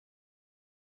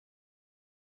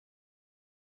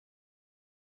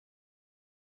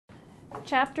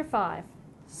Chapter 5.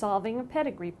 Solving a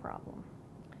Pedigree Problem.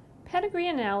 Pedigree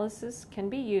analysis can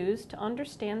be used to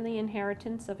understand the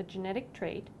inheritance of a genetic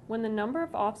trait when the number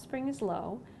of offspring is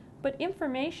low, but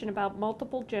information about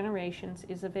multiple generations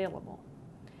is available.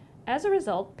 As a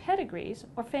result, pedigrees,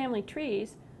 or family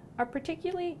trees, are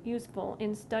particularly useful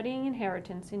in studying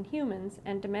inheritance in humans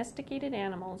and domesticated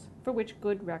animals for which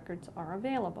good records are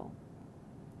available.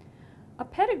 A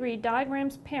pedigree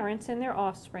diagrams parents and their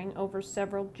offspring over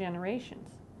several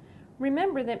generations.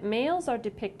 Remember that males are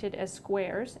depicted as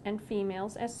squares and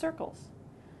females as circles.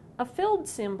 A filled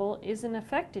symbol is an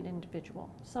affected individual,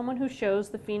 someone who shows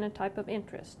the phenotype of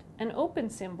interest, and open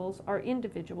symbols are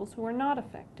individuals who are not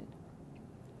affected.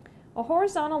 A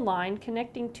horizontal line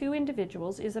connecting two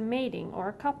individuals is a mating or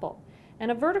a couple,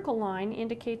 and a vertical line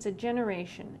indicates a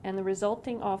generation and the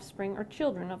resulting offspring or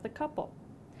children of the couple.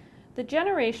 The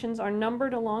generations are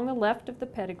numbered along the left of the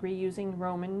pedigree using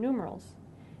Roman numerals.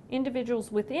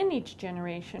 Individuals within each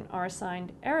generation are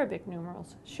assigned Arabic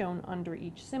numerals shown under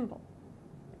each symbol.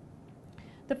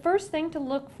 The first thing to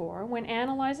look for when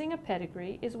analyzing a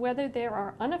pedigree is whether there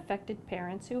are unaffected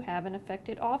parents who have an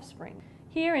affected offspring.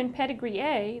 Here in Pedigree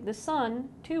A, the son,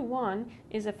 2-1,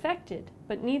 is affected,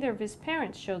 but neither of his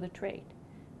parents show the trait.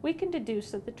 We can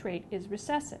deduce that the trait is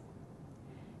recessive.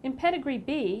 In Pedigree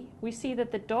B, we see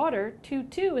that the daughter,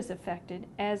 2-2, is affected,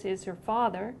 as is her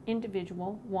father,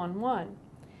 individual 1-1.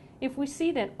 If we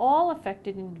see that all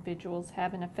affected individuals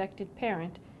have an affected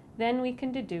parent, then we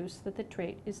can deduce that the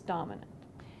trait is dominant.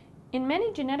 In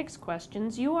many genetics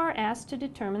questions, you are asked to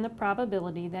determine the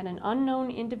probability that an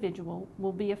unknown individual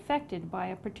will be affected by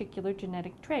a particular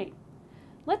genetic trait.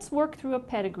 Let's work through a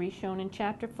pedigree shown in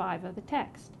Chapter 5 of the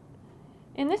text.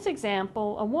 In this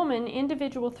example, a woman,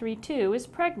 individual 3-2, is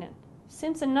pregnant.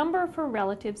 Since a number of her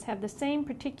relatives have the same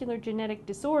particular genetic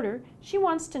disorder, she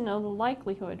wants to know the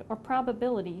likelihood or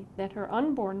probability that her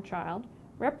unborn child,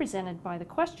 represented by the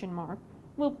question mark,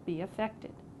 will be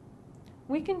affected.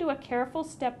 We can do a careful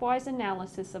stepwise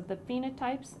analysis of the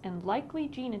phenotypes and likely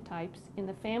genotypes in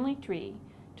the family tree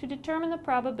to determine the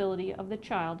probability of the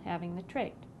child having the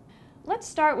trait. Let's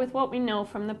start with what we know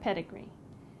from the pedigree.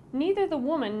 Neither the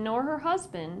woman nor her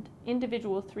husband,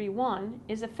 individual 3-1,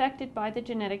 is affected by the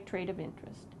genetic trait of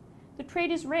interest. The trait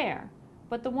is rare,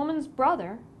 but the woman's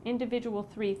brother, individual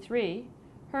 3-3,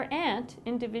 her aunt,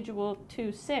 individual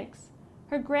 2-6,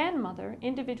 her grandmother,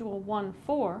 individual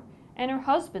 1-4, and her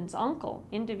husband's uncle,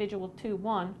 individual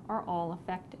 2-1, are all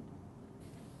affected.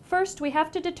 First, we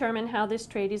have to determine how this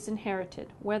trait is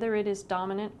inherited, whether it is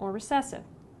dominant or recessive.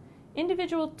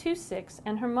 Individual 2-6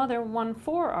 and her mother 1-4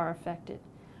 are affected,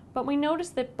 but we notice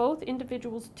that both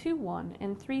individuals 2-1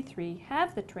 and 3-3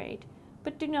 have the trait,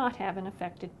 but do not have an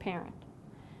affected parent.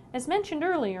 As mentioned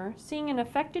earlier, seeing an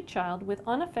affected child with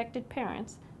unaffected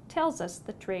parents tells us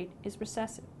the trait is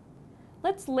recessive.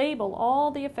 Let's label all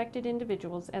the affected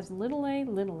individuals as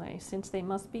a, since they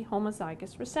must be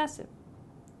homozygous recessive.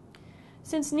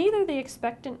 Since neither the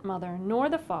expectant mother nor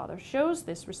the father shows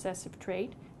this recessive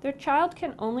trait, their child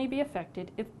can only be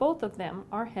affected if both of them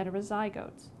are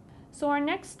heterozygotes. So our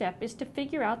next step is to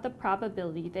figure out the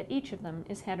probability that each of them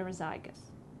is heterozygous.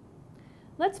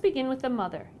 Let's begin with the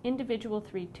mother, individual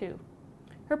 3-2.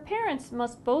 Her parents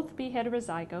must both be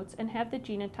heterozygotes and have the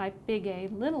genotype big A,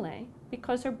 little a,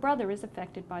 because her brother is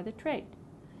affected by the trait.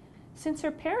 Since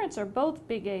her parents are both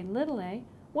big A, little a,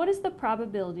 what is the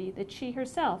probability that she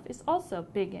herself is also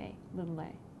big A, little a?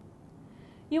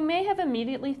 You may have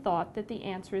immediately thought that the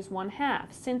answer is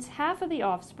 1/2, since half of the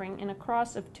offspring in a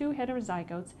cross of two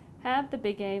heterozygotes have the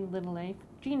big A, little a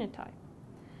genotype.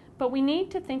 But we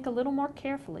need to think a little more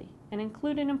carefully and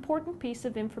include an important piece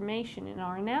of information in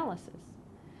our analysis.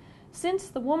 Since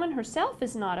the woman herself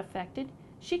is not affected,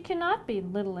 she cannot be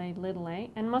little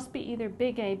a, and must be either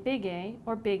big A,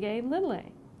 or big A, little a.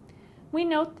 We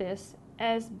note this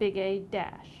as big A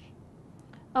dash.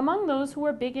 Among those who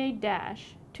are big A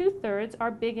dash, 2/3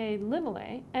 are big A, little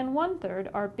a, and 1/3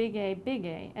 are big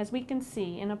A, as we can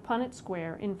see in a Punnett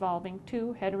square involving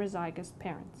two heterozygous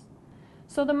parents.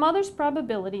 So the mother's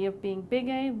probability of being big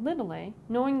A, little a,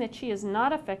 knowing that she is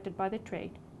not affected by the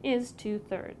trait, is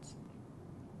 2/3.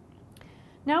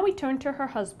 Now we turn to her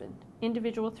husband,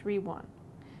 individual 3-1.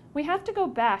 We have to go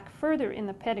back further in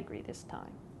the pedigree this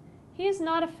time. He is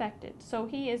not affected, so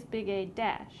he is big A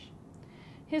dash.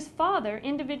 His father,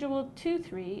 individual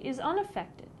 2-3, is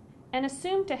unaffected and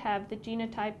assumed to have the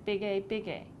genotype big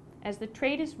A, as the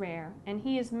trait is rare and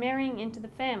he is marrying into the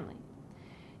family.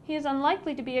 He is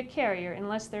unlikely to be a carrier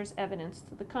unless there's evidence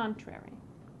to the contrary.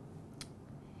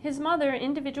 His mother,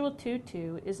 individual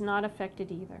 2-2, is not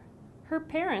affected either. Her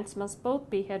parents must both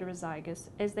be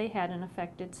heterozygous, as they had an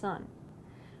affected son.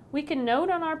 We can note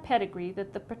on our pedigree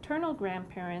that the paternal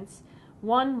grandparents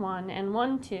 1-1 and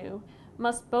 1-2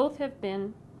 must both have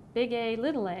been big A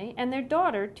little a, and their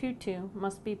daughter 2-2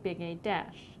 must be big A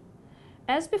dash.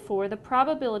 As before, the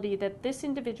probability that this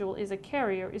individual is a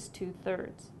carrier is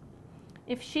 2/3.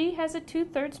 If she has a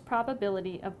 2/3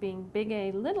 probability of being big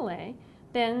A little a,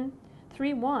 then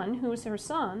 3-1, who is her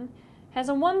son, has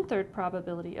a 1/3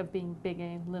 probability of being big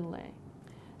A little a.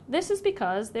 This is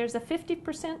because there's a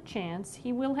 50% chance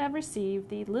he will have received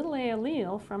the little a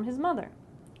allele from his mother.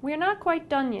 We are not quite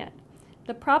done yet.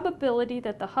 The probability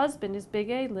that the husband is big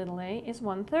A little a is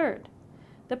 1/3.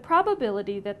 The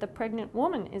probability that the pregnant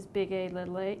woman is big A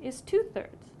little a is 2/3.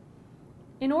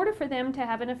 In order for them to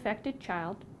have an affected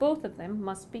child, both of them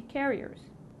must be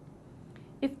carriers.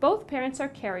 If both parents are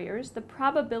carriers, the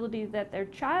probability that their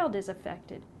child is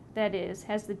affected, that is,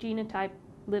 has the genotype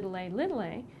little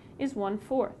a, is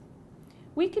 1/4.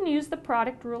 We can use the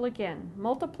product rule again,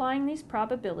 multiplying these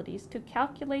probabilities to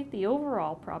calculate the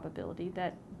overall probability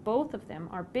that both of them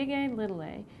are big A little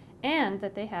a and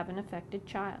that they have an affected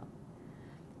child.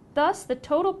 Thus, the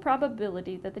total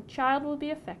probability that the child will be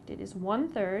affected is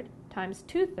 1/3 times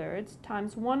 2/3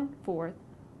 times 1/4,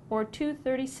 or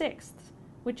 2/36,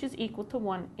 which is equal to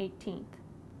 1/18.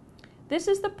 This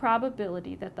is the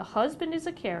probability that the husband is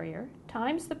a carrier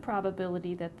times the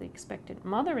probability that the expectant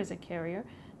mother is a carrier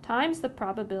times the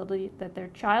probability that their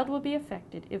child will be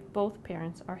affected if both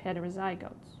parents are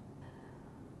heterozygotes.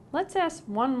 Let's ask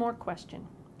one more question.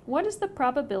 What is the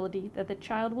probability that the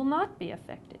child will not be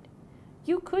affected?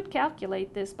 You could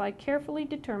calculate this by carefully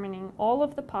determining all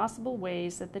of the possible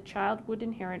ways that the child would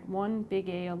inherit one big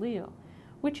A allele,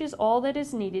 which is all that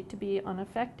is needed to be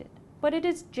unaffected. But it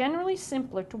is generally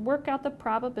simpler to work out the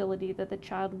probability that the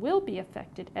child will be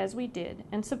affected as we did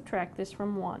and subtract this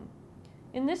from 1.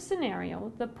 In this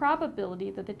scenario, the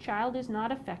probability that the child is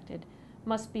not affected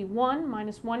must be 1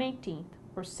 minus 1/18,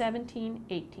 or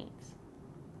 17/18.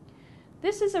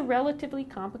 This is a relatively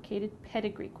complicated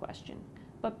pedigree question,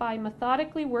 but by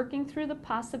methodically working through the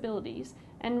possibilities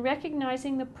and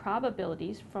recognizing the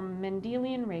probabilities from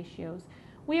Mendelian ratios,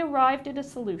 we arrived at a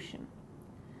solution.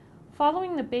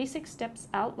 Following the basic steps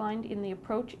outlined in the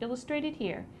approach illustrated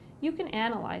here, you can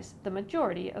analyze the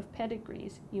majority of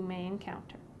pedigrees you may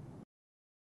encounter.